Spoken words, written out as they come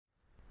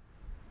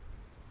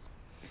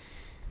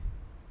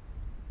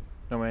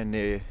når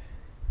man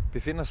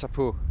befinder sig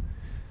på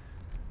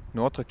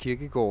Nordre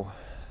Kirkegård,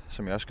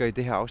 som jeg også gør i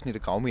det her afsnit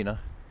af Gravminder,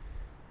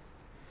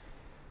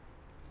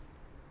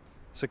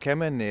 så kan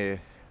man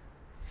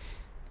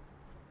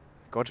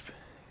godt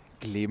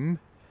glemme,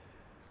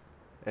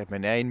 at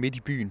man er inde midt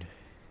i byen.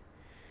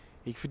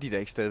 Ikke fordi der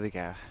ikke stadigvæk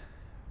er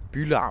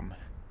bylarm,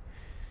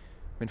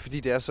 men fordi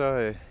det er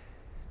så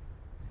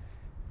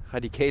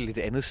radikalt et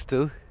andet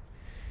sted,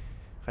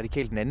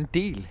 radikalt en anden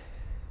del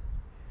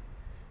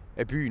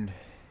af byen,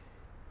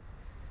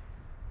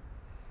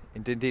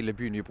 end den del af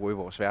byen, vi bruger i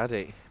vores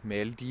hverdag, med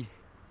alle de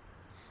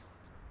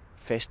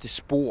faste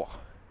spor,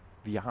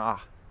 vi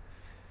har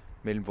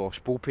mellem vores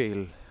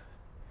bopæl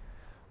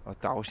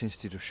og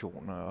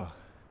dagsinstitutioner og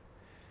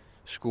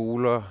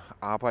skoler,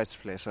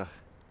 arbejdspladser,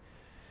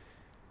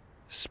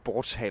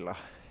 sportshaller.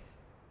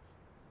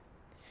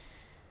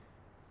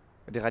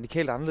 Og det er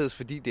radikalt anderledes,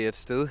 fordi det er et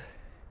sted,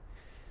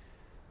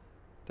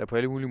 der på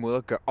alle mulige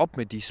måder gør op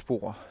med de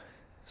spor,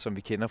 som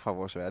vi kender fra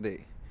vores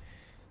hverdag.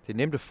 Det er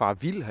nemt at fare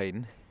vild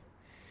herinde.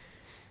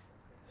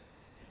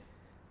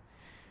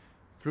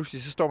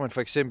 Pludselig så står man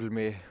for eksempel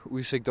med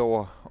udsigt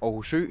over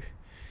Aarhus Ø,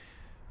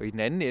 og i den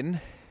anden ende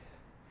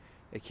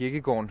af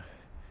kirkegården,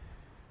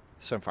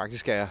 som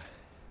faktisk er et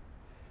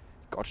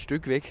godt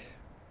stykke væk,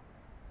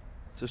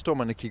 så står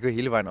man og kigger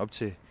hele vejen op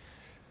til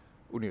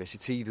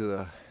universitetet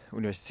og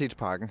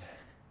Universitetsparken,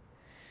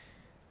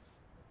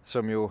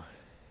 som jo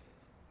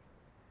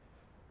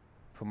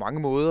på mange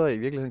måder i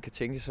virkeligheden kan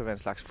tænkes at være en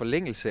slags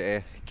forlængelse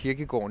af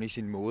kirkegården i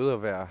sin måde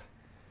at være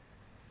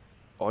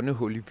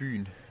åndehul i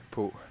byen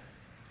på.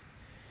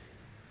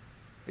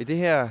 I det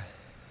her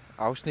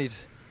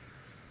afsnit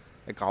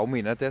af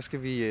Gravminder, der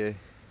skal vi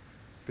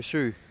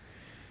besøge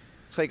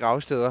 3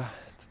 gravsteder,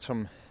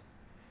 som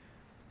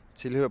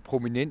tilhører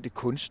prominente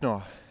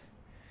kunstnere,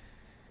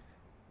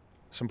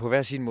 som på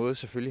hver sin måde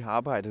selvfølgelig har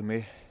arbejdet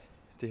med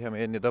det her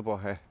med netop at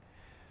have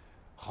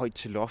højt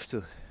til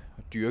loftet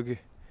og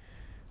dyrke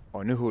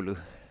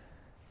åndehullet.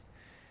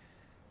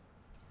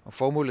 Og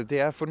formålet det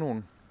er at få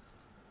nogle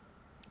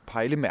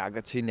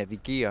pejlemærker til at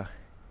navigere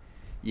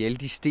i alle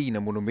de sten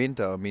og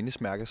monumenter og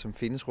mindesmærker, som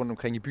findes rundt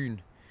omkring i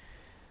byen,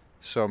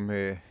 som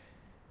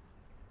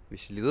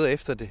hvis I leder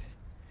efter det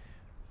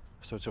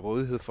og står til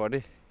rådighed for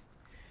det,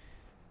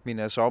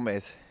 minder os om,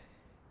 at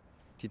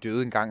de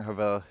døde engang har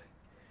været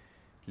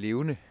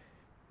levende.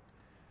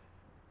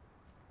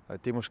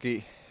 Og det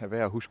måske er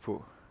værd at huske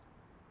på.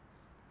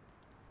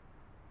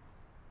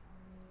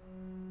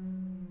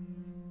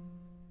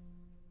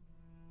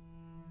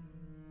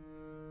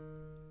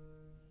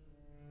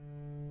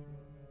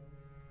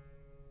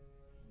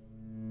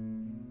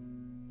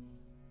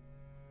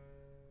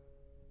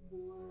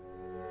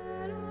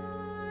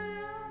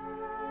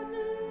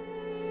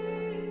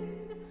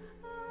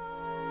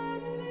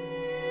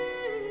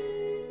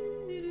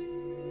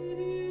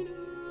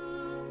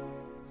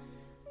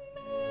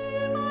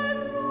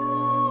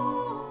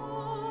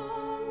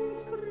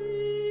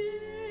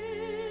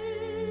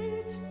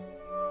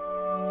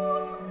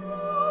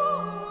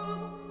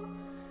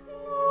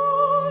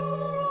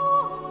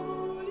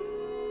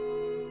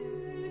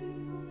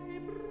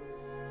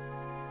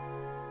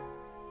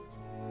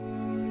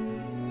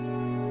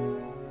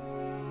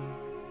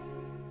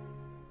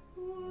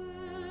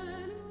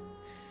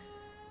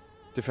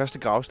 Det første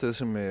gravsted,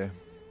 som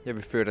jeg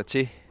vil føre dig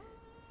til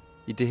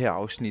i det her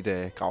afsnit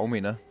af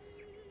Gravminder,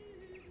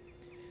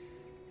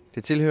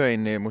 det tilhører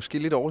en måske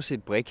lidt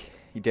overset brik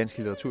i dansk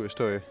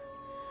litteraturhistorie.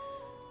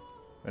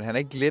 Men han er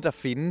ikke let at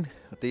finde,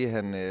 og det er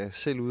han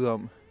selv ude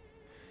om.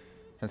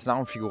 Hans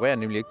navn figurerer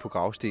nemlig ikke på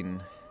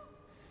gravstenen,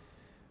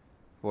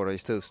 hvor der i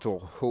stedet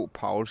står H.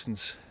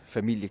 Paulsens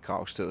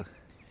familiegravsted.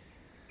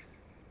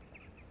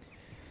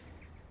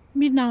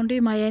 Mit navn det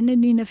er Marianne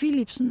Nina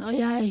Philipsen, og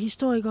jeg er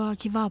historiker og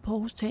arkivar på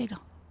Aarhus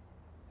Teater.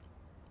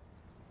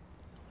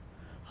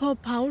 H.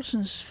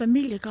 Paulsens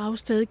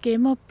familiegravsted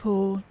gemmer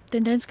på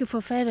den danske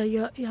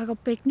forfatter Jacob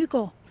Beck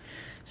Nygaard,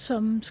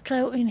 som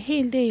skrev en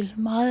hel del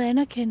meget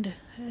anerkendte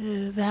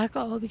værker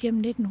op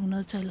igennem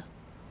 1900-tallet.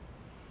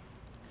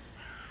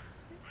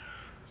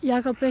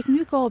 Jacob Beck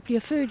Nygaard bliver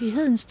født i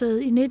Hedensted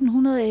i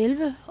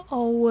 1911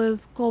 og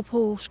går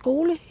på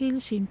skole hele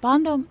sin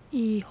barndom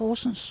i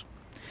Horsens.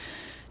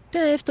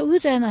 Derefter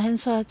uddanner han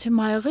sig til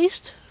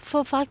mejerist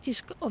for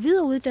faktisk at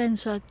videreuddanne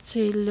sig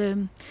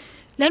til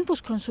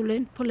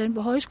landbrugskonsulent på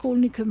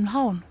Landbohøjskolen i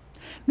København.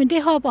 Men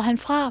det hopper han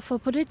fra, for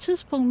på det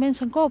tidspunkt, mens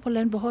han går på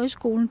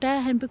Landbohøjskolen, der er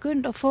han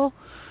begyndt at få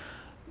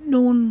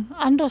nogle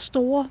andre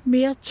store,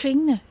 mere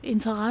tvingende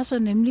interesser,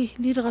 nemlig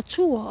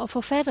litteratur og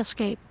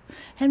forfatterskab.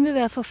 Han vil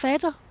være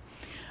forfatter,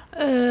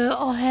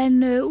 og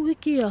han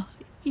udgiver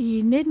i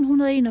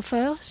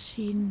 1941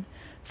 sin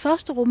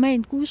første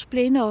roman, Guds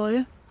blinde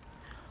øje.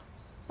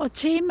 Og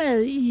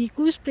temaet i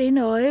Guds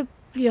blinde øje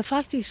bliver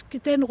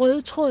faktisk den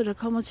røde tråd, der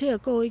kommer til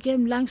at gå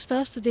igennem langt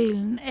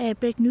størstedelen af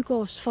Beck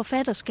Nygaards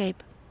forfatterskab.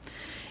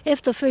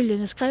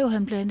 Efterfølgende skrev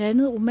han blandt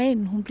andet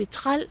romanen Hun blev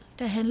træl,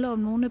 der handler om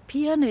nogle af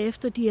pigerne,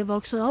 efter de er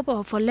vokset op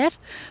og forladt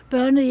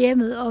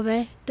børnehjemmet, og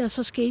hvad der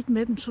så skete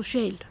med dem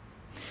socialt.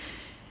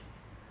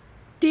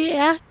 Det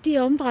er de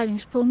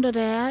omdrejningspunkter,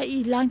 der er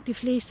i langt de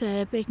fleste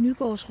af Bech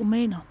Nygaards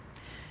romaner.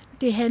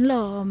 Det handler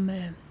om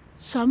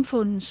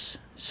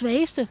samfundets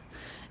svageste.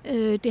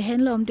 Det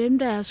handler om dem,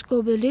 der er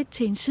skubbet lidt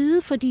til en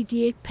side, fordi de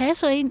ikke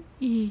passer ind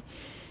i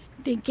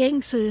den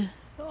gængse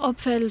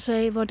opfattelse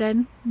af,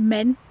 hvordan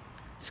man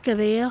skal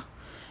være.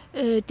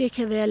 Det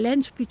kan være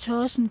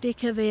landsbytossen, det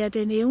kan være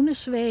den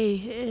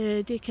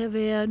evnesvage, det kan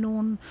være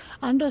nogle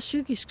andre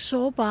psykisk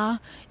sårbare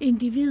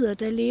individer,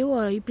 der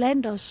lever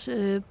iblandt os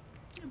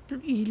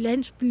i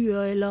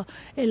landsbyer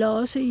eller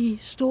også i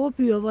store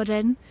byer,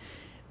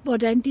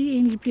 hvordan de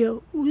egentlig bliver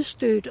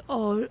udstødt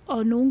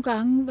og nogle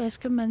gange, hvad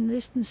skal man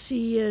næsten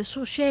sige,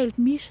 socialt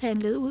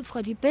mishandlet ud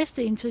fra de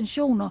bedste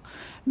intentioner,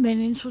 men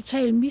en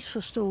total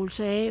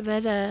misforståelse af,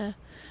 hvad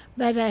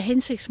der er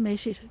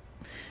hensigtsmæssigt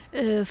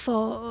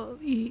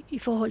i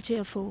forhold til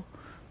at få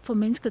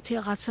mennesker til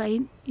at rette sig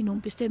ind i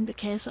nogle bestemte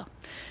kasser.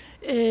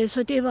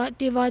 Så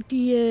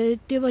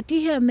det var de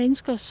her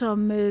mennesker,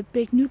 som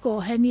Bech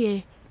Nygaard han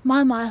i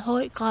meget, meget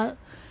høj grad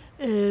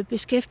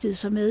beskæftigede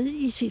sig med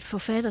i sit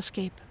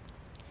forfatterskab.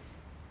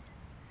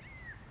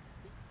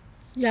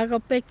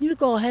 Jacob Bech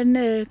Nygaard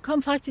han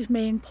kom faktisk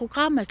med en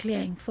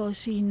programerklæring for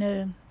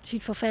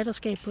sit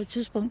forfatterskab på et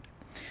tidspunkt,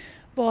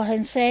 hvor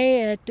han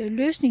sagde, at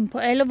løsningen på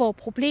alle vores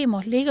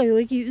problemer ligger jo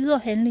ikke i ydre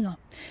handlinger.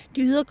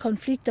 De ydre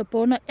konflikter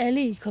bunder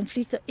alle i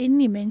konflikter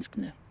inde i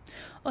menneskene.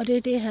 Og det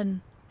er det,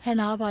 han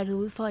arbejdede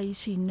ud fra i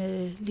sin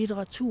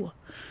litteratur.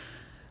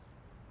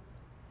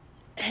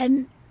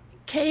 Han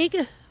kan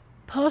ikke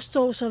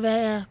påstås at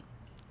være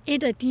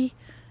et af de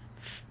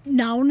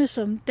navne,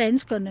 som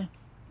danskerne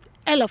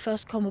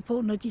allerførst kommer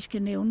på, når de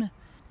skal nævne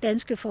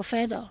danske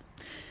forfattere.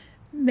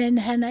 Men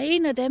han er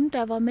en af dem,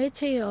 der var med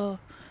til at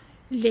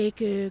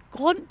lægge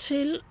grund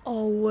til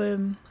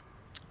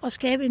at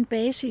skabe en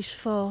basis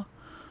for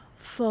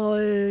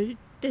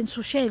den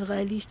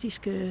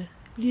socialrealistiske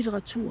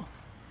litteratur.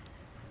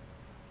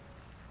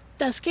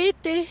 Der skete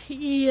det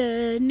i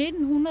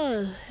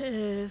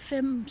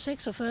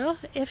 1946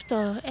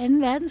 efter 2.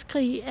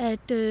 verdenskrig, at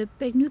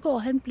Bech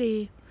Nygaard han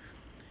blev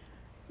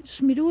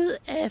smidt ud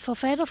af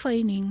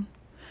Forfatterforeningen,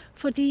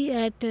 fordi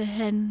at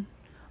han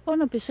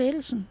under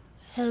besættelsen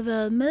havde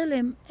været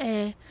medlem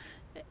af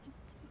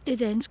det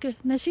danske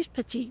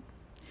nazistparti.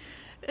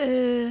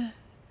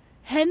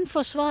 Han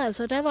forsvarede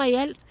sig. Der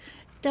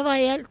var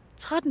i alt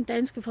 13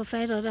 danske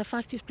forfattere, der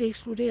faktisk blev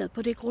ekskluderet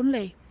på det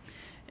grundlag.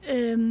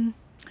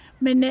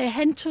 Men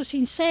han tog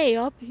sin sag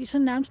op i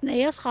sådan nærmest en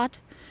æresret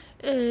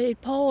et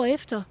par år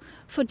efter,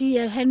 fordi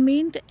at han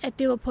mente, at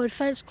det var på et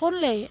falsk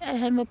grundlag, at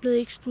han var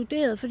blevet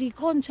ekskluderet. Fordi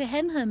grunden til, at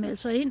han havde meldt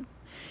sig ind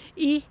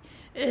i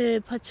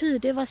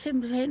partiet, det var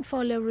simpelthen for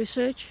at lave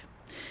research.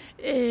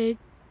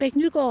 Bech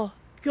Nygaard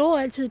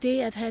gjorde altid det,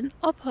 at han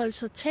opholdt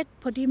sig tæt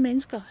på de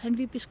mennesker, han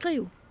ville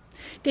beskrive.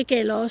 Det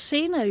gælder også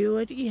senere i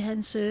øvrigt i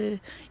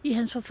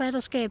hans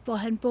forfatterskab, hvor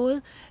han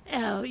både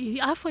er i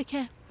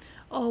Afrika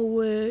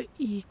og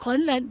i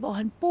Grønland, hvor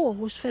han bor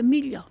hos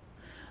familier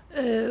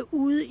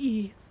ude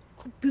i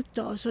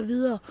bygder og så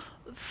videre,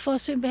 for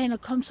simpelthen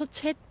at komme så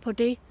tæt på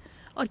det,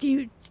 og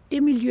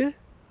det miljø,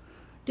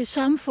 det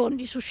samfund,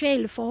 de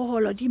sociale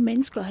forhold og de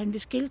mennesker, han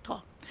vil skildre.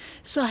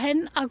 Så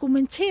han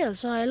argumenterede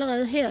så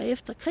allerede her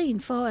efter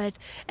krigen for,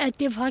 at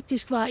det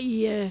faktisk var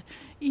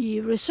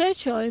i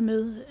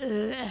researchøjemed,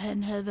 at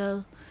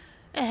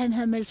han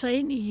havde meldt sig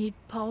ind i et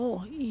par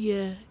år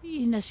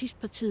i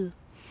nazistpartiet.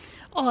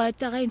 Og at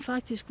der rent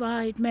faktisk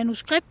var et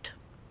manuskript,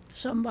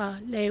 som var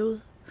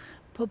lavet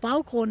på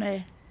baggrund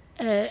af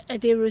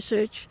det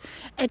research.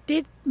 At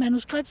det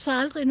manuskript så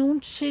aldrig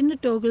nogensinde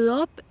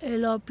dukkede op,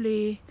 eller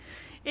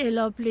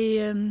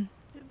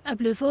er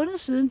blevet fundet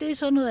siden, det er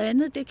så noget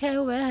andet. Det kan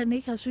jo være, at han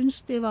ikke har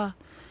syntes, det var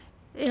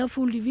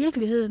ærefuldt i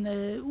virkeligheden,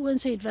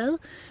 uanset hvad.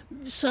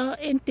 Så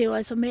endte det jo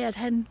altså med, at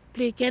han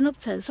blev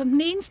genoptaget som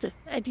den eneste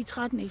af de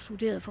 13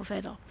 ekskluderede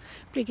forfattere,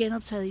 blev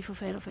genoptaget i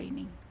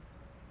Forfatterforeningen.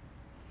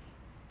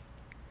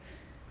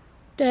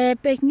 Da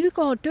Bech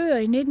Nygaard dør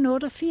i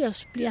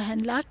 1988, bliver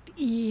han lagt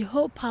i H.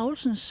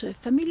 Paulsens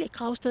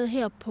familiegravsted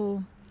her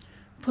på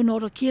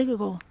Nordre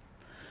Kirkegård.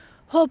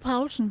 H.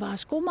 Paulsen var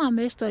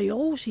skomagermester i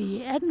Aarhus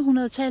i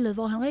 1800-tallet,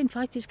 hvor han rent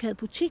faktisk havde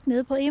butik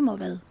nede på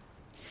Immervad.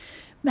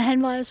 Men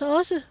han var altså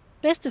også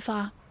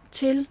bedstefar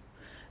til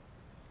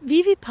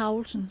Vivi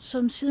Paulsen,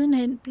 som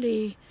sidenhen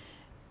blev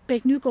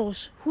Bech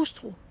Nygaards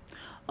hustru.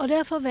 Og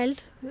derfor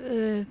valgte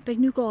Bech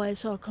Nygaard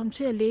altså at komme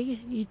til at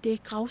ligge i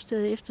det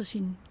gravsted efter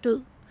sin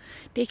død.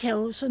 Det kan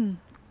jo sådan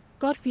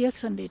godt virke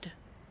sådan lidt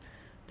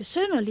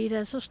besynderligt,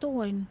 at så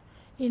stor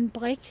en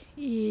brik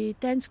i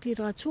dansk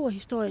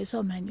litteraturhistorie,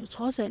 som han jo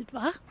trods alt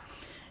var.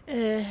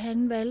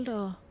 Han valgte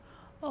at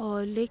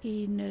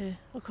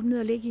komme ned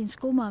og ligge i en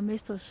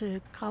skomagermesters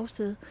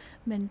gravsted,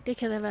 men det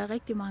kan der være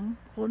rigtig mange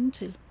grunde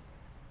til.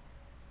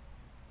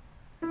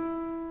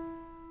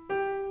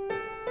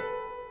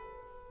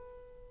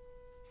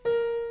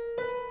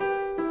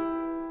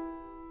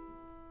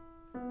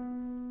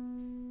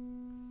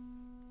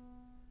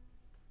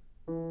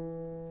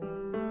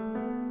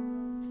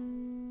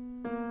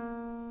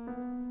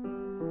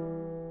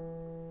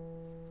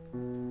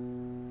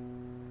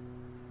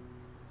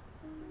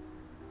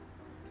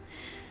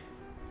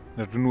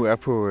 Når du nu er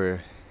på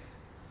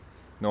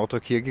Nordre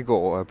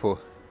Kirkegård og er på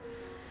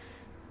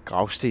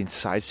gravstens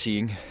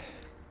sightseeing,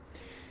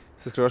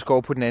 så skal du også gå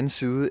over på den anden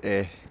side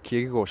af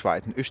Kirkegårdsvej,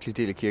 den østlige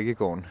del af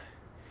kirkegården.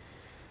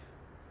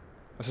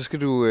 Og så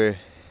skal du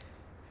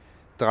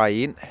dreje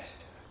ind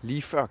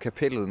lige før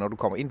kapellet, når du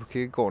kommer ind på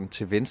kirkegården,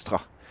 til venstre,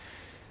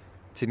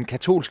 til den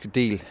katolske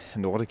del af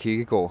Nordre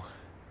Kirkegård.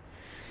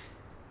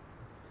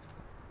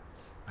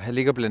 Og her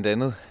ligger blandt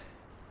andet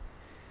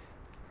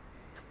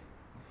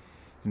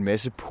en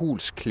masse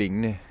polsk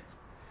klingende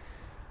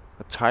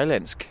og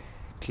thailandsk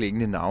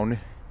klingende navne.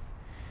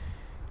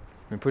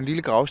 Men på en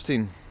lille gravsten,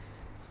 en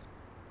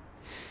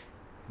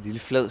lille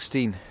flad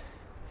sten,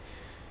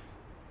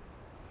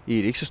 i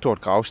et ikke så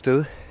stort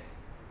gravsted,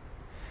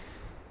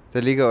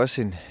 der ligger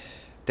også en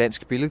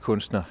dansk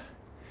billedkunstner.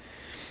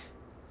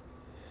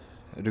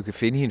 Og du kan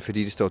finde hende,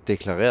 fordi det står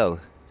deklareret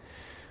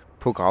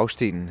på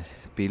gravstenen,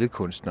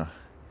 billedkunstner.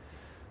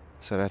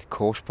 Så er der et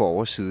kors på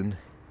oversiden.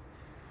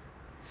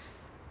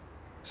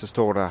 Så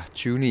står der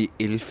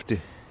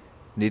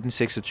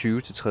 20.11.1926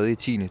 til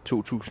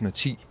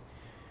 3.10.2010.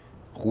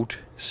 Ruth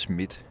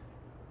Schmidt.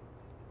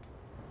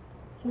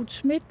 Ruth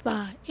Schmidt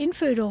var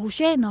indfødt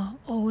aarhusianer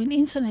og en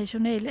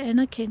internationalt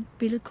anerkendt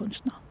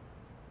billedkunstner.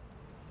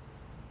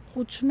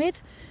 Ruth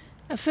Schmidt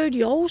er født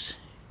i Aarhus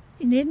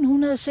i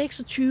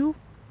 1926,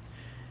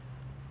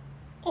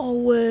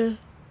 og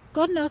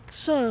godt nok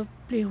så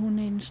blev hun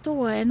en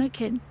stor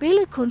anerkendt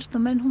billedkunstner,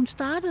 men hun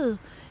startede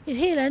et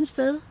helt andet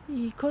sted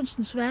i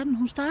kunstens verden.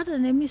 Hun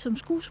startede nemlig som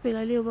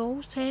skuespillerelev ved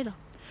Aarhus Teater,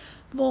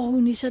 hvor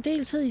hun i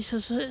særdeleshed i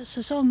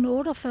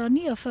sæsonen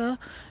 48-49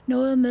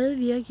 nåede at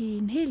medvirke i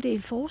en hel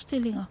del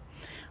forestillinger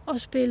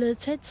og spillede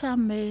tæt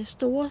sammen med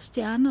store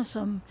stjerner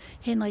som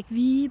Henrik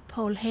Wige,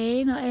 Paul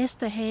Hagen og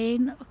Asta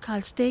Hagen og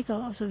Karl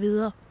Stegger osv.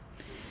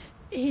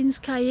 Hendes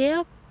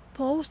karriere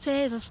på Aarhus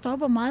Teater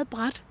stopper meget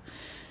brat,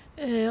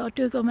 og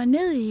dykker man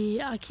ned i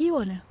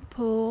arkiverne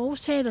på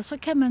Aarhus Teater, så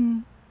kan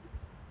man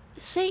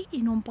se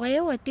i nogle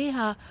breve, at det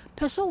har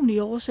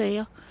personlige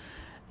årsager.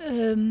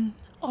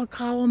 Og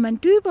graver man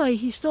dybere i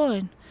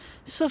historien,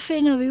 så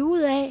finder vi ud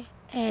af,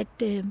 at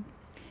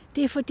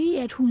det er fordi,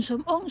 at hun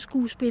som ung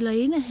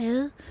skuespillerinde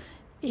havde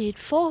et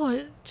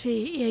forhold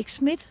til Erik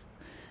Schmidt,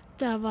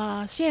 der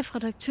var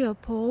chefredaktør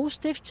på Aarhus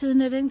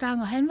Stiftstidende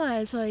dengang, og han var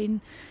altså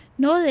en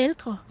noget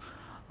ældre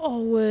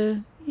og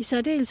i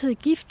særdeleshed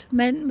gift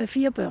mand med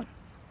 4 børn.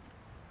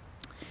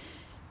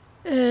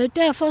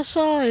 Derfor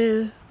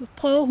så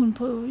prøver hun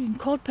på en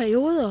kort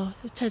periode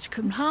at tage til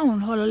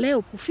København, holder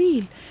lav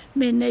profil,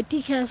 men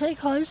de kan altså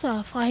ikke holde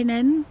sig fra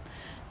hinanden,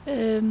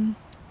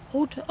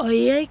 Ruth og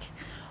Erik,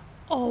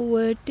 og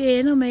det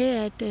ender med,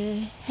 at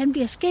han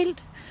bliver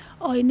skilt,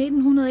 og i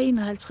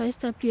 1951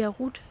 der bliver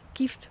Ruth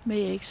gift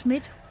med Erik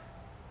Schmidt.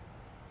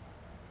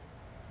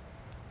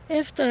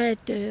 Efter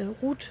at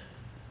Ruth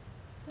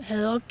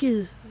havde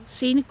opgivet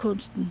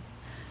scenekunsten,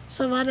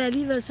 så var der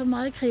alligevel så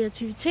meget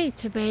kreativitet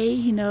tilbage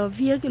i hende og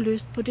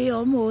virkelyst på det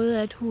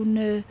område, at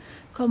hun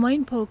kommer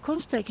ind på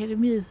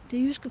Kunstakademiet, det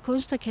jyske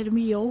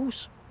kunstakademi i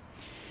Aarhus.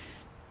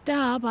 Der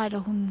arbejder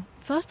hun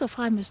først og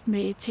fremmest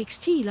med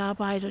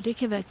tekstilarbejde, og det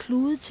kan være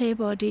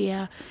kludetæpper, og det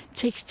er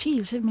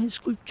tekstil, simpelthen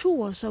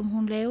skulpturer, som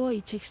hun laver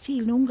i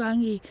tekstil, nogle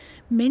gange i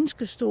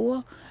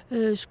menneskestore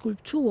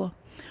skulpturer.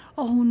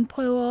 Og hun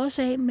prøver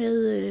også af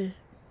med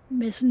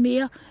sådan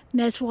mere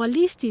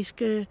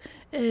naturalistiske,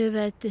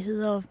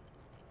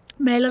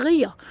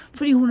 malerier,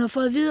 fordi hun har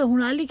fået at vide, at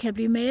hun aldrig kan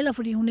blive maler,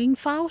 fordi hun ingen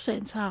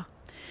farvesans har.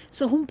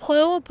 Så hun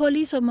prøver på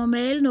ligesom at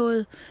male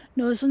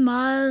noget sådan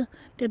meget,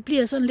 det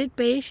bliver sådan lidt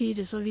beige i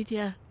det, så vidt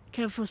jeg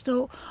kan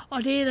forstå.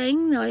 Og det er der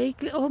ingen, og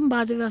ikke,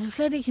 åbenbart det er i hvert fald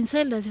slet ikke hende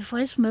selv, der er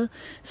tilfreds med.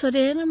 Så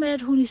det ender med,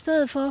 at hun i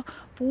stedet for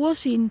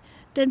bruger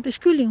den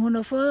beskyldning, hun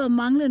har fået om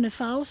manglende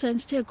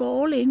farvesans, til at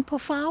gå all in på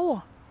farver.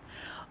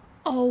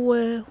 Og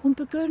hun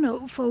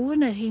begynder,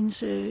 foruden at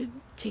hendes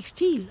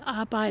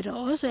tekstilarbejder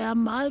også er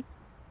meget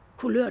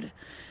kulørte,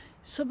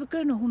 så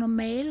begynder hun at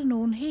male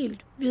nogle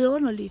helt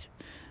vidunderligt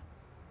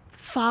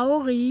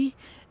farverige,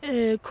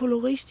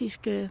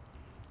 koloristiske,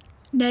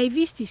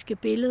 naivistiske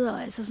billeder,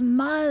 altså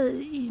sådan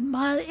i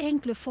meget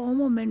enkle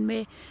former, men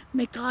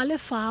med grelle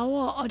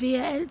farver, og det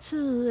er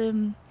altid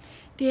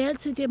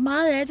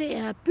meget af det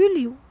er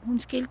byliv, hun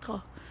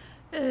skildrer.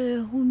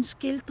 Hun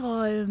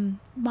skildrer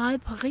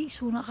meget Paris,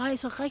 hun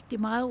rejser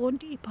rigtig meget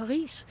rundt i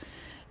Paris,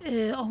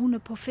 og hun er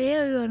på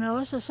Færøerne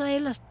også, og så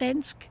ellers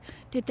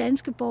det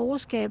danske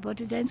borgerskab og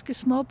det danske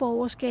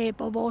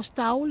småborgerskab og vores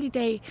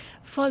dagligdag,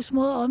 folks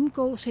måde at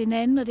omgås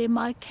hinanden, og det er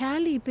meget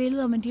kærlige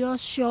billeder, men de er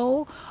også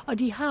sjove, og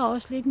de har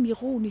også lidt en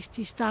ironisk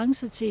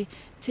distance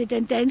til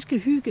den danske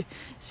hygge,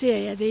 ser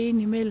jeg det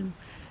indimellem.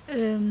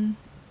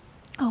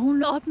 Og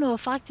hun opnår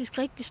faktisk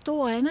rigtig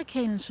stor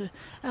anerkendelse,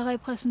 er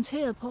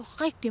repræsenteret på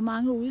rigtig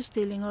mange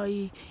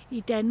udstillinger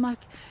i Danmark.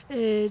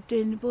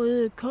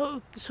 Både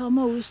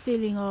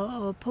sommerudstillinger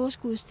og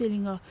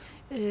påskeudstillinger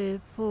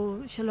på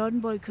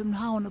Charlottenborg i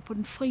København og på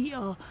Den Fri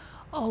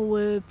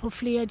og på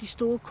flere af de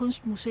store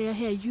kunstmuseer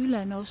her i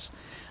Jylland også,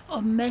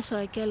 og masser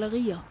af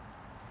gallerier.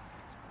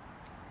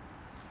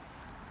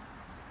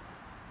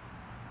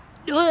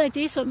 noget af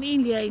det, som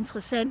egentlig er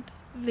interessant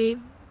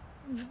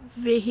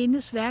ved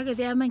hendes værker,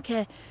 det er,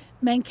 at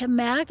man kan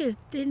mærke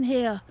den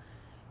her,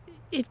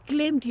 et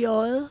glimt i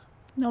øjet,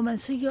 når man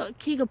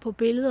kigger på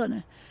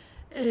billederne.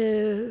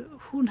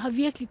 Hun har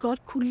virkelig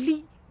godt kunne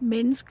lide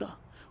mennesker.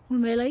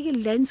 Hun maler ikke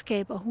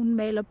landskaber, hun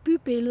maler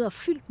bybilleder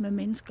fyldt med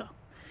mennesker.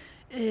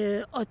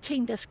 Og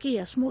ting, der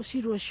sker, små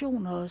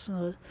situationer og sådan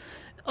noget.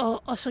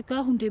 Og så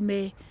gør hun det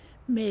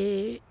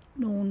med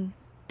nogle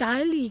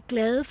dejlige,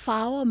 glade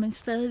farver, men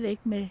stadigvæk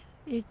med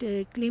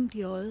et glimt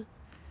i øjet.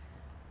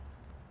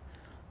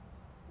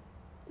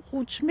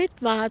 Ruth Schmidt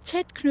var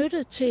tæt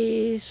knyttet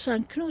til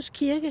Sankt Knuds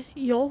Kirke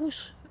i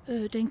Aarhus.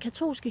 Den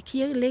katolske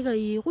kirke ligger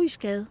i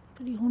Rysgade,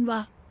 fordi hun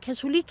var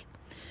katolik.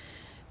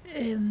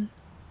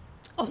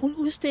 Og hun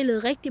udstillede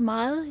rigtig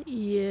meget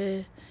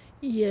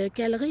i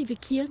galleri ved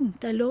kirken.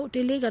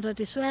 Det ligger der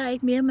desværre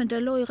ikke mere, men der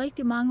lå i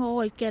rigtig mange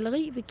år et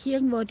galleri ved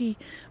kirken,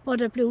 hvor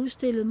der blev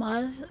udstillet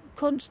meget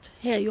kunst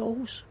her i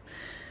Aarhus.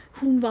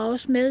 Hun var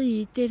også med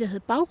i det, der hed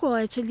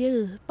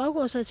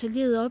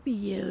Baggårdsatelieret op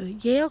i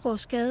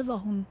Jægergårdsgade, hvor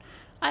hun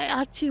er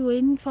aktiv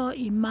indenfor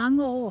i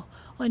mange år,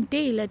 og en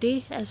del af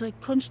det, altså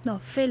et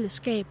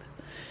kunstnerfællesskab.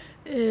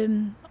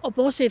 Og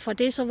bortset fra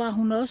det, så var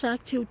hun også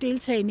aktiv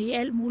deltagende i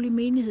alt muligt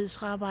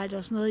menighedsarbejde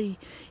og sådan noget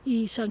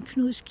i Sankt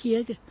Knuds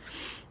Kirke.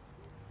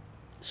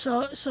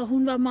 Så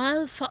hun var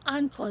meget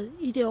forankret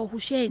i det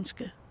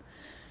aarhusianske.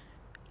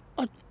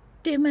 Og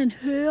det, man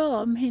hører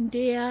om hende,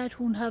 det er, at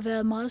hun har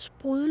været meget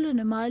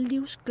sprudlende, meget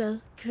livsglad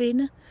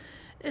kvinde,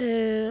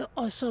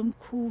 og som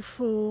kunne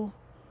få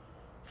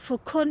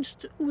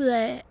kunst ud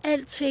af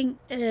alting.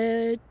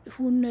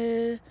 Hun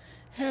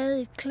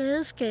havde et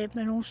klædeskab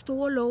med nogle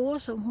store låger,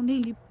 som hun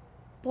egentlig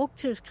brugte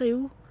til at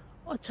skrive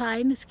og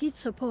tegne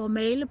skitser på og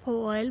male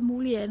på og alt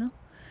muligt andet.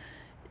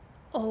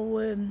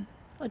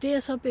 Og det er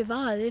så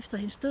bevaret efter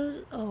hendes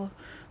død, og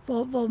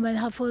hvor man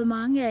har fået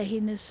mange af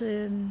hendes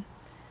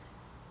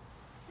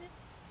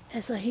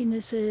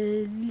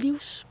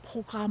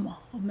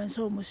livsprogrammer, om man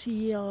så må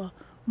sige, og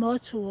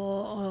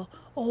mottoer og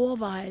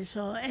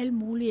overvejelser og alt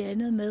muligt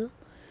andet med,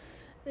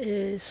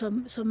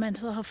 som man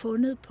så har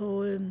fundet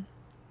på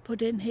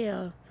de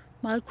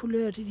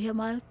her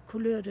meget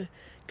kulørte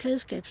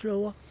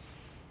klædeskabslover.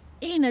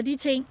 En af de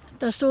ting,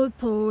 der stod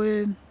på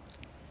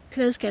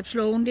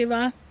klædeskabsloven, det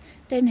var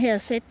den her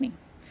sætning,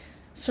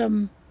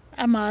 som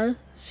er meget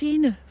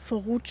sigende for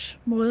Ruths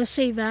måde at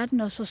se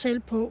verden og sig selv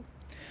på.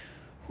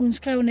 Hun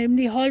skrev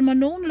nemlig: "Hold mig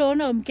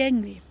nogenlunde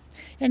omgængelig.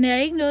 Jeg nærer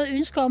ikke noget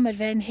ønske om at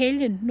være en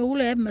helgen.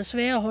 Nogle af dem er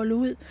svære at holde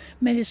ud,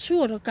 men et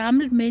surt og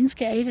gammelt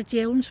menneske er et af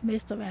djævelens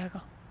mesterværker."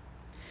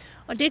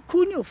 Og det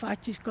kunne jo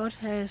faktisk godt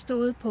have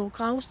stået på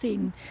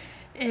gravstenen.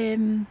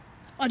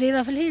 Og det er i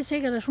hvert fald helt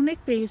sikkert, at hun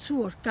ikke blev et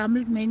surt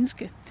gammelt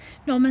menneske.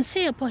 Når man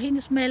ser på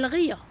hendes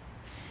malerier,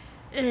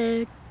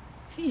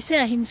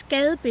 især hendes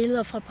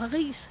gadebilleder fra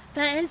Paris,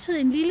 der er altid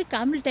en lille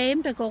gammel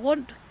dame, der går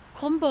rundt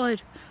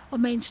krumbøjet og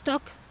med en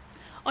stok.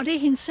 Og det er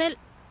hende selv,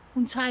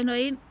 hun tegner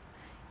ind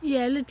i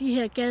alle de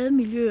her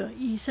gademiljøer,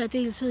 i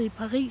særdeleshed i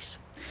Paris.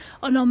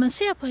 Og når man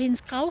ser på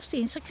hendes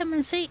gravsten, så kan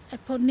man se, at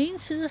på den ene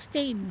side af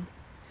stenen,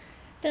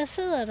 der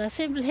sidder der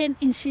simpelthen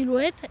en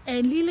silhuet af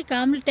en lille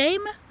gammel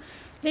dame,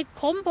 lidt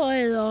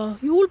krumbøjet og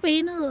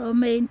hjulbenet og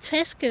med en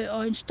taske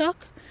og en stok.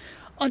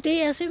 Og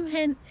det er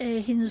simpelthen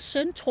hendes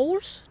søn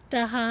Troels,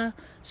 der har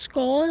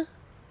skåret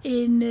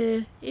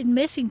en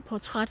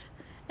messingportræt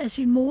af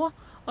sin mor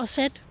og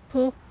sat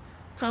på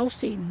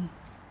gravstenen.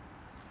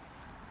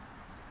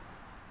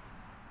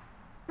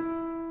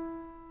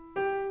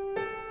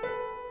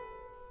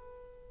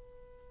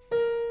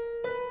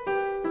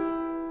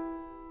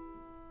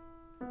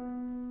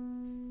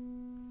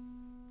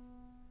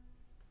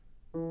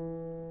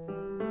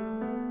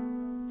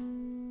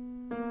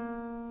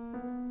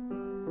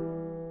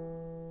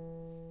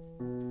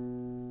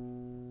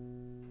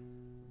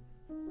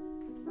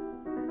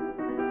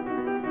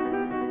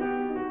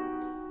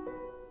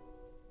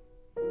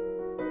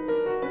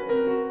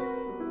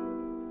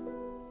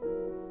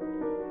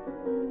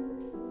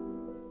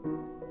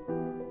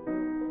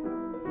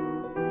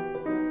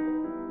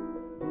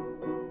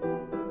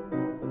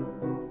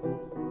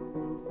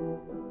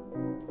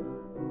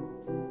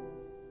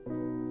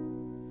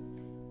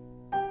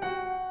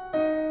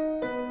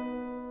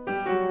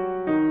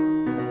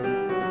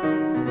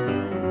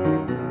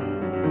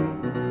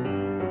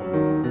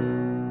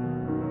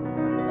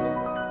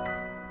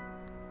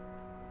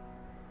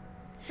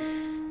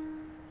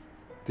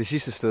 Det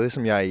sidste sted,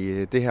 som jeg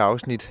i det her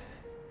afsnit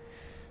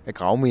af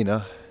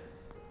Gravminder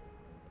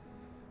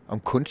om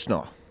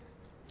kunstnere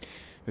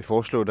vil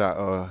foreslå dig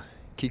at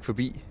kigge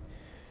forbi,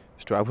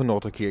 hvis du er på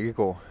Nordre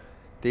Kirkegård.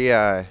 Det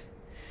er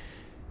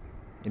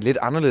en lidt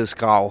anderledes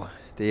grav.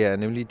 Det er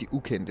nemlig de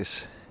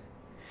ukendtes.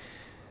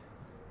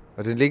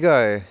 Og den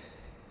ligger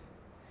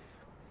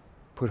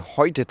på et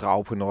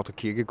højdedrag på Nordre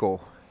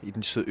Kirkegård i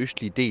den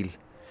sydøstlige del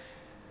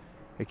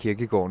af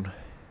kirkegården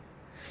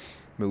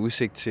med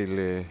udsigt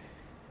til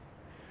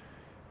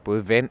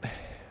både vand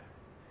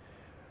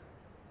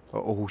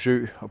og Aarhus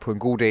Ø, og på en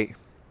god dag,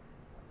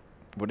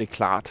 hvor det er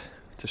klart,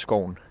 til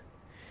skoven.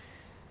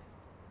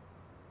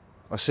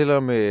 Og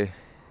selvom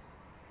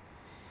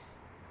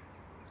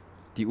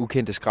de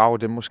ukendte grave,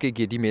 dem måske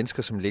giver de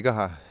mennesker, som ligger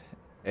her,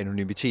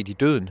 anonymitet i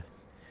døden,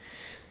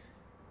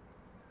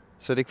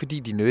 så er det ikke fordi,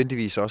 de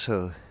nødvendigvis også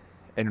havde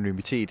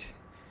anonymitet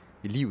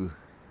i livet.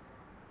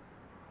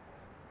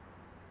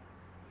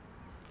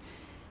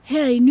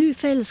 Her i Ny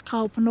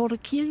Fællesgrav på Nordre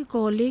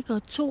Kirkegård ligger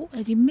 2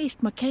 af de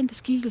mest markante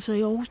skikkelser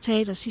i Aarhus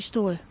Teaters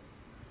historie.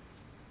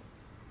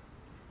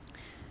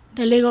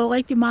 Der ligger jo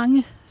rigtig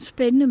mange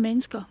spændende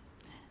mennesker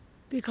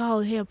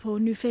begravet her på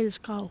Ny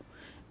Fællesgrav.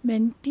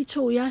 Men de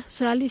 2, jeg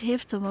særligt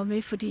hæfter mig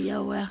med, fordi jeg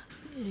jo er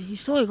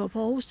historiker på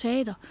Aarhus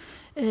Teater,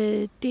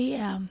 det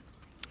er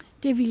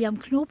William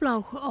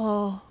Knoblaug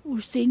og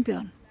Ulf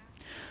Stenbjørn.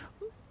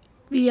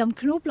 William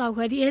Knoblaug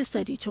er de ældste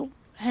af de 2.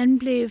 Han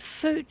blev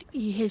født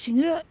i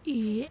Helsingør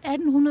i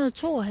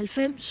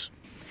 1892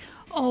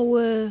 og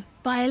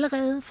var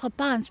allerede fra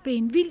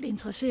barnsben vildt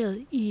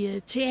interesseret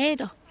i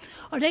teater.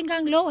 Og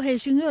dengang lå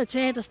Helsingør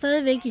Teater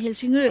stadigvæk i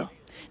Helsingør.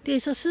 Det er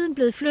så siden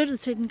blevet flyttet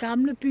til den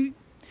gamle by.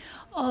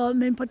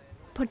 Men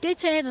på det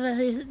teater,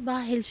 der var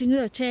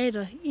Helsingør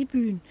Teater i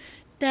byen,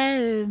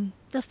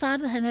 der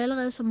startede han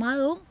allerede som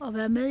meget ung at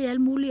være med i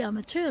alle mulige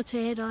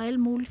amatørteater og alt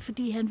muligt,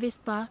 fordi han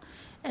vidste bare,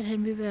 at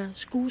han ville være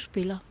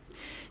skuespiller.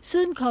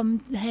 Siden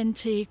kom han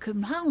til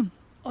København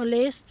og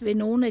læste ved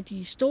nogle af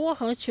de store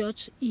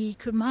hotshots i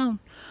København,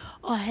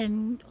 og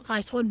han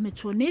rejste rundt med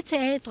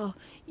turnéteatre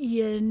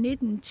i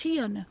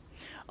 1910'erne.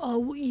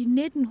 Og i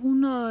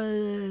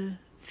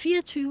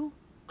 1924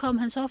 kom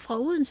han så fra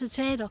Odense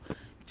Teater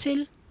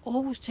til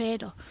Aarhus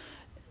Teater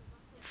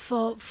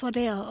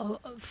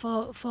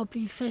for at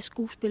blive fast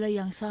skuespiller i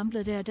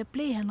ensemblet der. Der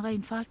blev han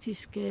rent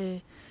faktisk,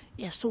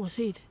 stort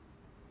set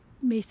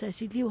mest af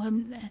sit liv.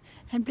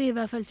 Han blev i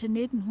hvert fald til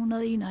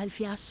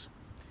 1971.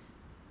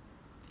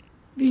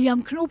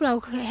 William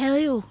Knoblaug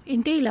havde jo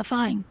en del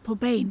erfaring på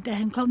banen, da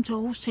han kom til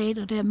Aarhus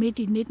Teater der midt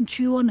i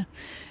 1920'erne.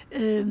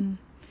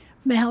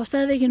 Men han var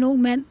stadigvæk en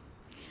ung mand,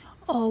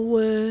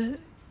 og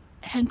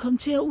han kom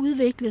til at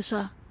udvikle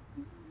sig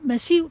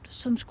massivt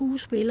som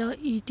skuespiller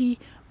i de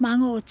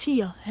mange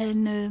årtier,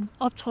 han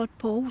optrådte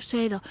på Aarhus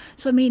Teater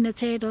som en af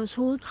teaterets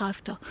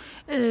hovedkræfter.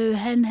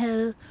 Han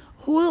havde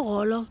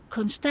hovedroller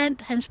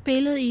konstant. Han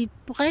spillede i et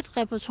bredt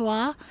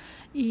repertoire.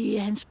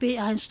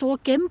 Hans store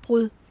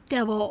gennembrud,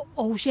 der hvor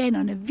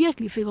aarhusianerne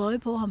virkelig fik øje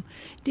på ham,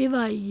 det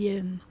var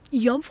i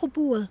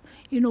Jomfruburet,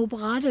 i en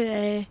operette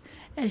af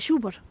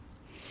Schubert.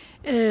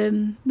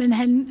 Men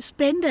han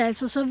spændte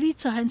altså så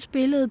vidt, så han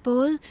spillede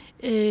både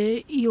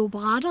i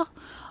operetter,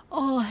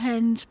 og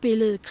han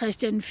spillede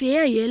Christian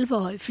 4. i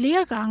Elverhøj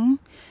flere gange.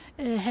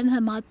 Han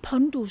havde meget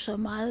pondus og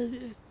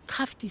meget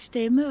kraftig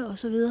stemme og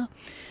så videre.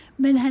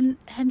 Men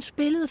han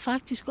spillede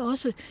faktisk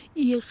også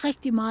i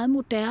rigtig meget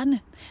moderne.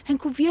 Han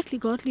kunne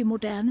virkelig godt lide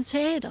moderne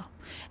teater.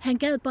 Han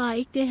gad bare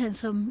ikke det, han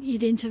som i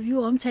et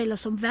interview omtaler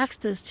som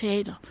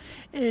værkstedsteater.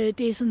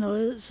 Det er sådan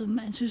noget, som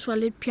han synes var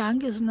lidt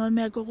pjanket, sådan noget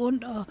med at gå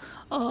rundt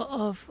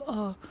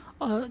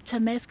og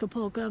tage masker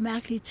på og gøre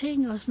mærkelige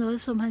ting og sådan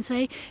noget, som han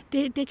sagde.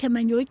 Det kan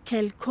man jo ikke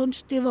kalde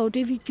kunst. Det var jo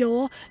det, vi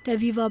gjorde, da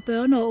vi var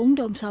børne- og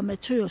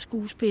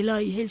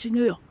ungdomsamatørskuespillere i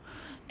Helsingør.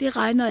 Det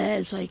regner jeg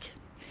altså ikke.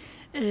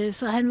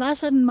 Så han var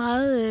sådan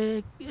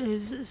meget,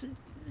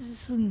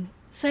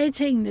 sagde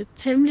tingene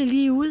temmelig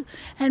lige ud.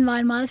 Han var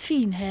en meget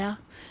fin herre,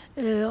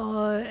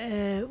 og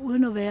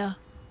uden at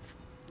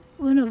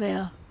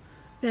være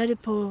det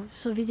på,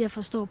 så vidt jeg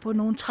forstår, på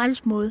nogen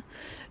træls måde.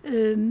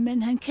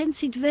 Men han kendte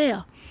sit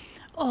værd,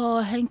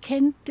 og han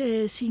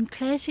kendte sine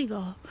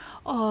klassikere,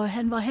 og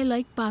han var heller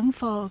ikke bange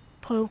for at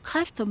prøve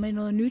kræfter med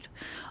noget nyt.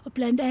 Og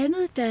blandt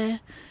andet, da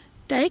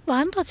der ikke var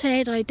andre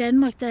teatre i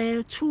Danmark,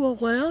 der turde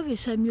røre ved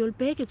Samuel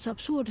Becketts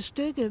absurde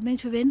stykke,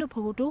 Mens vi venter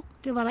på Godot.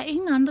 Det var der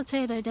ingen andre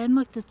teatre i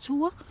Danmark, der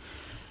turde.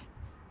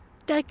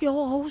 Der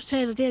gjorde Aarhus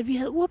Teater det, at vi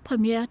havde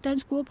urpremiere,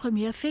 dansk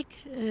urpremiere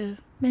fik,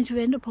 Mens vi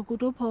venter på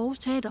Godot på Aarhus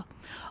Teater.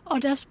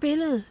 Og der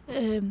spillede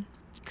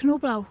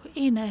Knoblaug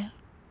en af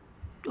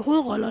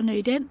hovedrollerne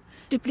i den.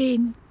 Det blev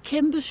en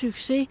kæmpe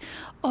succes,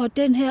 og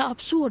den her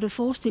absurde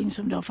forestilling,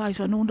 som der faktisk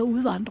var nogen, der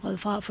udvandrede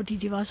fra, fordi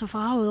de var så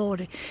farvede over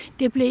det,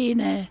 det blev en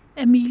af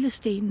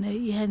milestenene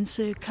i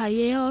hans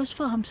karriere, også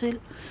for ham selv,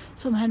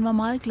 som han var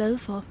meget glad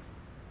for.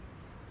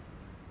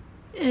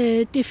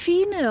 Det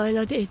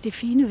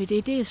fine ved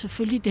det er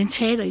selvfølgelig den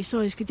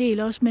teaterhistoriske del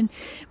også,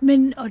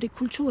 men og det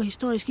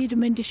kulturhistoriske i det,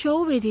 men det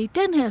sjove ved det i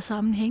den her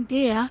sammenhæng,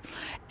 det er,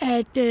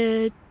 at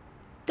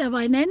der var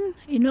en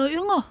noget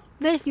yngre,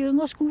 væsentligt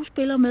yngre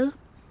skuespiller med,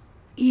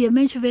 i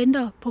Mens vi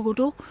venter på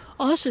Godot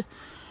også.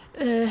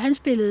 Han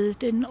spillede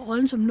den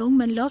rolle som en ung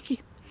mand Lucky.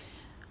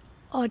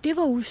 Og det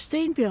var Ulf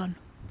Stenbjørn,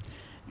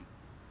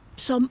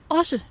 som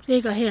også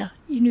ligger her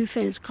i Ny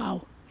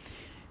Fællesgrav.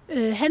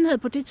 Han havde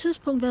på det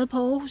tidspunkt været på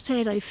Aarhus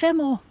Teater i 5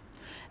 år.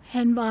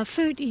 Han var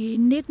født i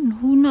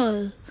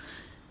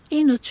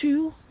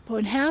 1921 på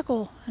en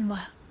herregård. Han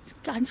var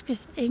ganske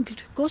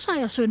enkelt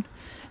godsejersøn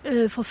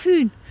fra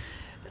Fyn.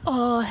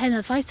 Og han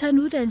havde faktisk taget en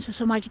uddannelse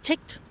som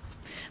arkitekt.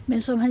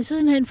 men som han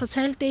sidenhen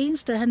fortalte, det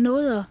eneste, han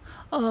nåede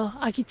at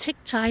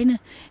arkitekttegne,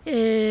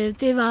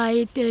 det var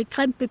et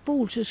grimt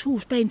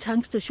beboelseshus bag en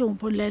tankstation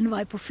på en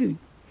landevej på Fyn.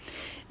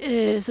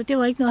 Så det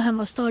var ikke noget, han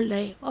var stolt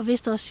af, og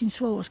vidste også sin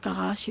svogers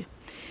garage.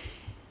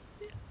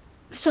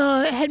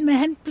 Men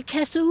han blev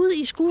kastet ud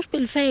i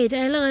skuespilfaget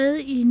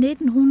allerede i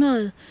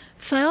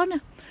 1940'erne,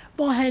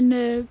 hvor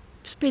han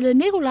spillede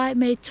Nikolaj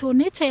med et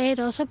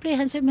turnéteater, og så blev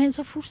han simpelthen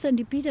så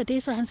fuldstændig bidt af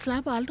det, så han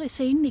slap aldrig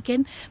scenen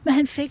igen. Men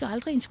han fik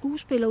aldrig en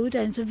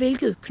skuespilleruddannelse,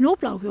 hvilket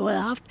Knobloch jo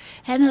havde haft.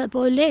 Han havde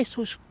både læst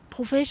hos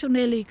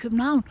professionelle i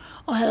København,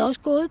 og havde også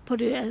gået på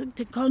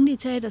det Kongelige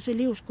Teaters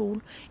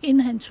elevskole,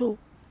 inden han tog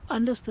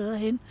andre steder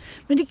hen.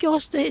 Men det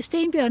gjorde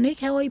Stenbjørn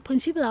ikke. Han var i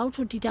princippet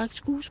autodidakt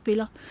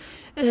skuespiller.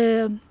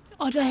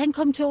 Og da han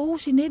kom til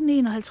Aarhus i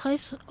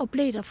 1951, og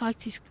blev der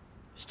faktisk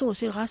stort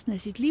set resten af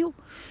sit liv,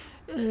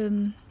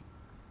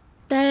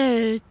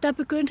 der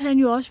begyndte han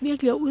jo også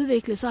virkelig at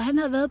udvikle sig. Han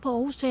havde været på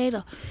Aarhus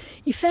Teater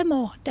i 5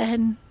 år, da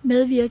han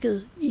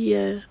medvirkede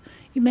i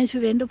Mens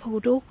vi venter på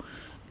Godot,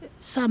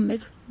 sammen med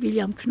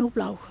William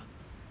Knobloch.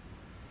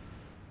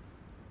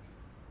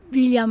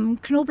 William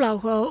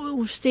Knobloch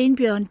og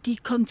Stenbjørn, de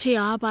kom til at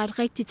arbejde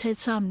rigtig tæt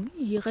sammen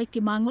i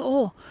rigtig mange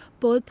år,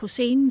 både på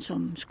scenen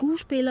som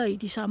skuespiller i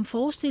de samme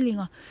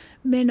forestillinger,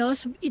 men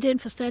også i den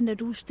forstand,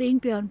 at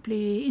Stenbjørn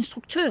blev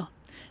instruktør.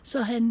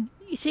 Så han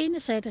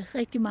iscenesatte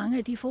rigtig mange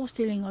af de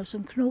forestillinger,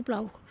 som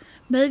Knobloch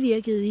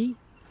medvirkede i.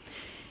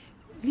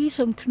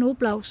 Ligesom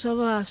Knobloch, så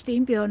var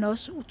Stenbjørn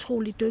også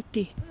utrolig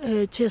dygtig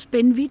til at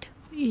spænde vidt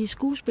i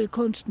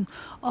skuespilkunsten,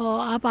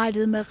 og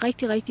arbejdede med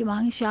rigtig, rigtig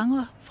mange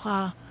genrer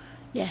fra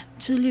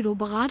tidligt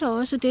operetter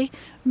også det,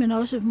 men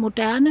også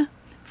moderne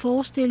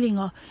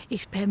forestillinger,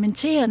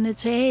 eksperimenterende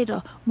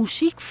teater,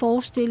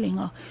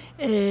 musikforestillinger,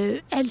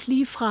 alt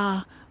lige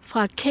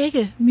fra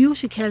kække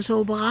musicals og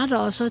operetter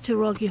og så til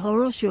Rocky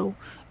Horror Show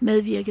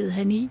medvirkede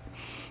han i.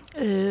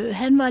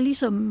 Han var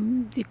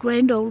ligesom the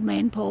grand old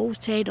man på Aarhus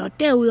Teater, og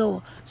derudover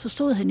så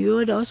stod han i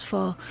øvrigt også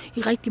for,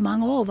 i rigtig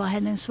mange år var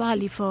han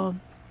ansvarlig for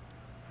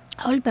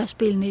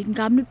Holbergspillene i Den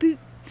Gamle By,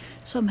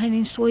 som han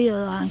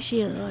instruerede og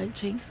arrangerede og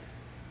alting.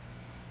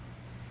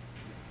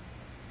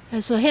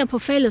 Altså her på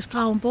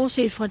fællesgraven,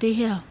 bortset fra det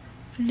her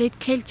lidt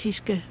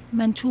keltiske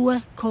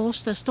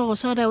Mantua-kors, der står,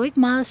 så er der jo ikke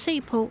meget at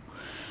se på,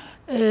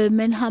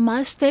 men har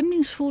meget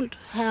stemningsfuldt,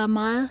 har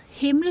meget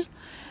himmel,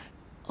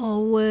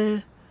 og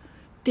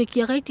det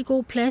giver rigtig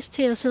god plads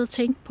til at sidde og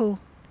tænke på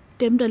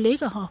dem, der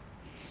ligger her,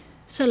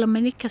 selvom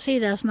man ikke kan se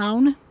deres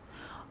navne.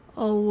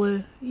 Og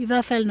i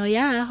hvert fald, når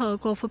jeg er her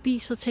og går forbi,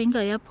 så tænker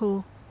jeg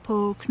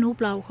på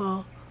Knobloch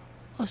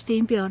og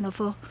Stenbjørn, og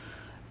for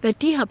hvad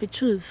de har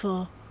betydet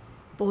for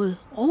både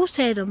Aarhus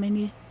Teater,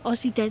 men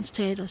også i dansk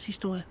teaters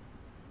historie.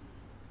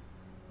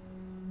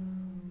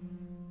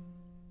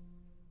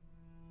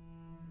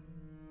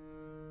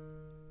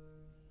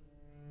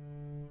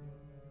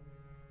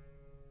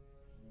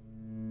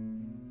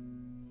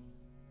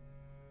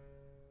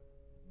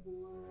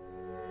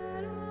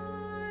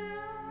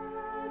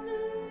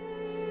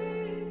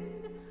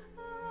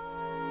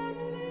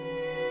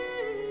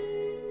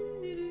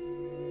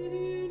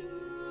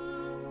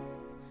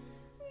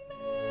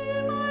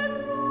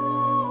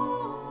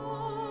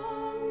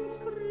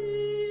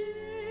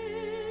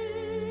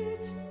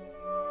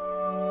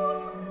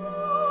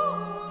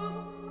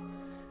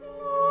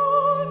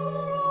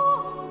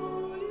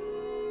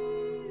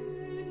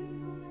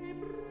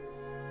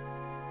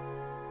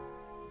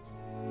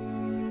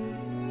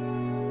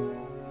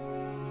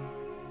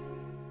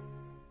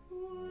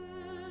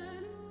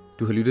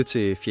 Du har lyttet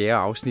til 4.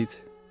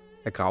 afsnit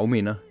af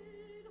Gravminder.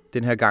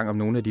 Den her gang om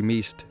nogle af de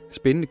mest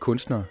spændende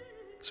kunstnere,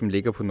 som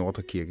ligger på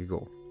Nordre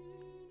Kirkegård.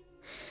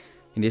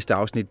 I næste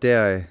afsnit,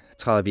 der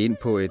træder vi ind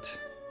på et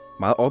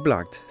meget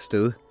oplagt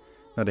sted,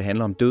 når det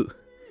handler om død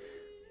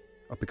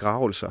og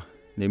begravelser,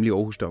 nemlig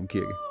Aarhus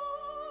Domkirke.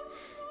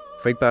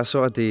 For ikke bare så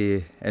er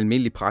det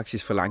almindelig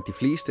praksis for langt de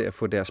fleste at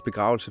få deres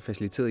begravelse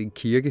faciliteret i en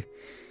kirke.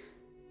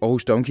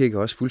 Aarhus Domkirke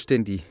er også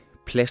fuldstændig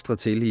plastret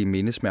til i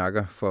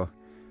mindesmærker for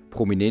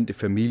prominente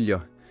familier,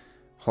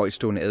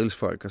 højtstående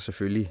adelsfolk og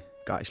selvfølgelig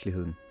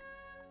gejstligheden.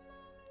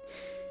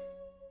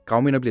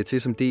 Gravminder bliver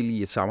til som del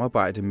i et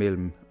samarbejde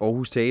mellem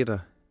Aarhus Teater,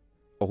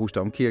 Aarhus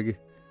Domkirke,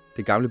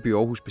 Det Gamle By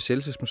Aarhus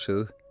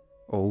Besættelsesmuseet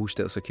og Aarhus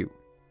Stadsarkiv.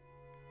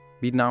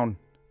 Mit navn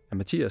er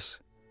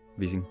Mathias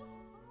Wissing.